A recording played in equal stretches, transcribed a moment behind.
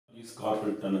Is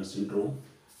carpal tunnel syndrome.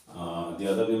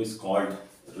 The other name is called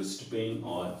wrist pain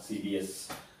or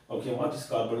CDS. Okay, what is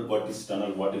carpal, what is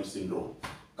tunnel, what is syndrome?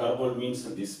 Carpal means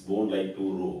this bone like to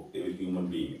row, every human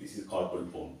being. This is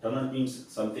carpal bone. Tunnel means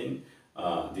something,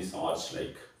 this arch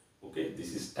like. Okay,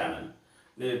 this is tunnel.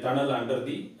 The tunnel under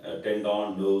the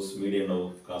tendon, nerves, median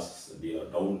nerve crosses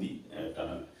down the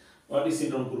tunnel. What is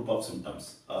syndrome? Group of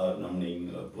symptoms?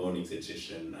 Numbing, burning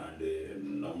sensation,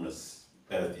 and numbness,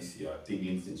 paresthesia,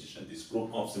 tingling sensation. This group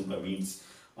of symptom means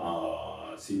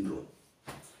syndrome.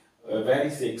 Where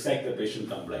is the exact the patient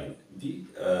complaint? The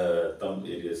thumb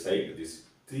area side, this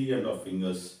 3.5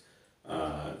 fingers,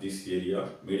 this area,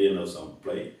 median nerve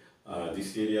supply,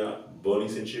 this area, burning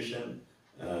sensation,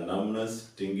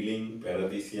 numbness, tingling,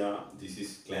 paresthesia. This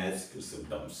is classical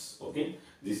symptoms. Okay,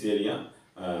 this area.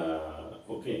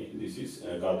 Okay, this is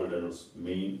carpal tunnel's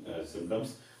main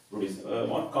symptoms.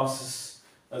 What causes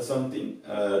something?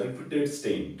 Repeated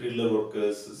strain. Driller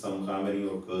workers, some hammering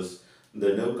workers,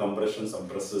 the nerve compression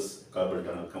suppresses carpal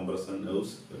tunnel compression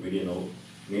nerves, the median nerve,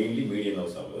 mainly median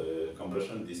nerve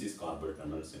compression. This is carpal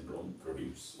tunnel syndrome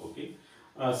produce. Okay,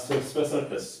 so special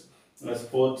test.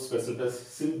 Fourth special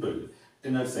test, simple.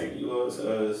 Tunnel sign. Your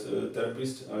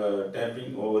therapist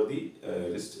tapping over the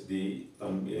wrist, the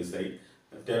thumb side,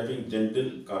 tapping gentle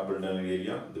carpal tunnel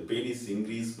area. The pain is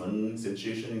increased, burning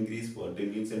sensation increase,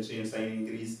 tingling sensation sign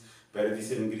increase,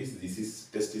 paresthesia increase. This is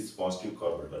test is positive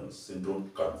carpal tunnel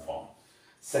syndrome confirmed.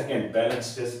 Second,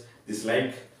 balance test. This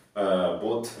like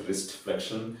both wrist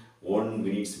flexion 1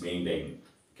 minute maintain.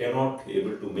 Cannot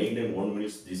able to maintain 1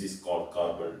 minute. This is called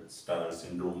carpal tunnel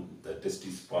syndrome. The test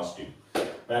is positive.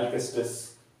 Valgus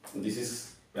test. This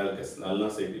is valgus, ulnar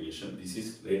side deviation. This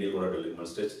is radial collateral ligament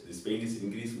stretch. This pain is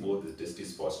increased more. The test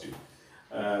is positive.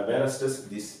 Varus test.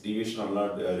 This deviation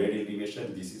ulnar radial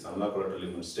deviation. This is ulnar collateral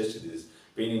ligament stretch. This is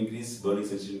pain increase, burning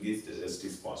sensation increase. The test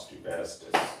is positive. Varus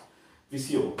test.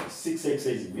 Physio. 6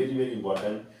 exercise very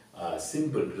important.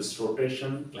 Simple wrist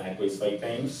rotation clockwise 5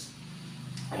 times.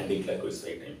 Anti-clockwise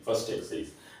 5 times. First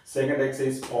exercise. Second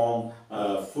exercise, form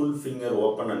full finger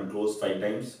open and close 5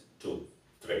 times. 2,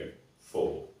 3,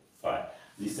 4, 5.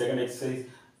 The second exercise.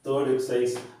 Third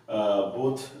exercise,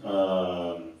 both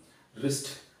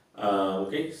wrist.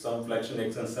 Okay, some flexion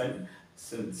exercise.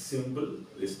 Simple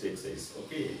wrist exercise.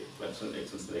 Okay, flexion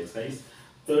exercise.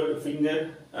 Third finger,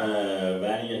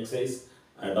 vanning exercise,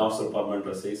 dorsal palmar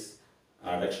exercise,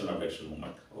 adduction abduction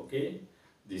movement. Okay,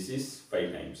 this is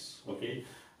 5 times. Okay,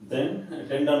 then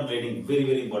tendon grading,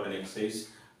 very important exercise.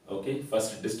 Okay,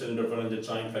 first distal interphalangeal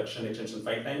joint flexion extension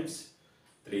 5 times.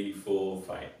 3, 4,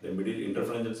 5. The middle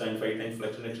interphalangeal joint 5 times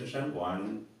flexion extension.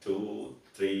 1, 2,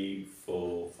 3,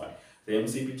 4, 5. The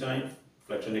MCP joint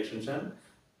flexion extension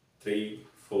 3,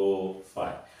 4,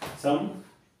 5. Some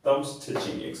thumb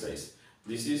stretching exercise.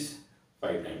 This is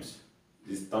 5 times.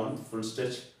 This thumb full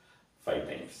stretch 5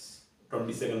 times.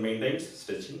 20 second main times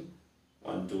stretching.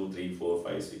 1, 2, 3, 4,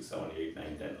 5, 6, 7, 8,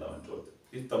 9, 10, 11, 12.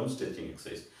 This thumb stretching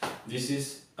exercise. This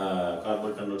is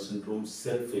carpal tunnel syndrome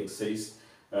self exercise.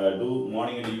 Do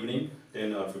morning and evening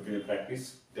 10 or 15 minute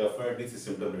practice. Definitely the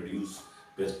symptom reduce.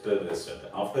 Better rest.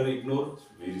 After ignore,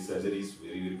 very surgery is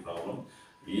very problem.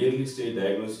 Early stage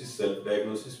diagnosis, self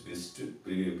diagnosis, best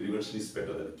prevention is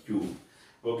better than cure.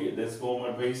 Okay, that's home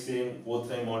advice same, both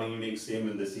time morning evening same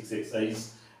in the 6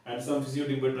 exercise, and some physio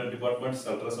departments,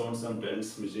 ultrasound, some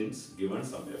TENS machines given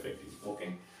some effective.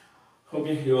 Okay,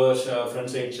 okay, your friend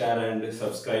side share and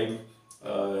subscribe.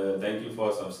 Thank you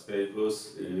for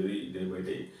subscribers every day by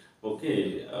day.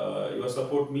 Okay, your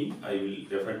support me, I will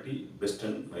definitely best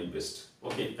and my best.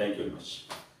 Okay, thank you very much.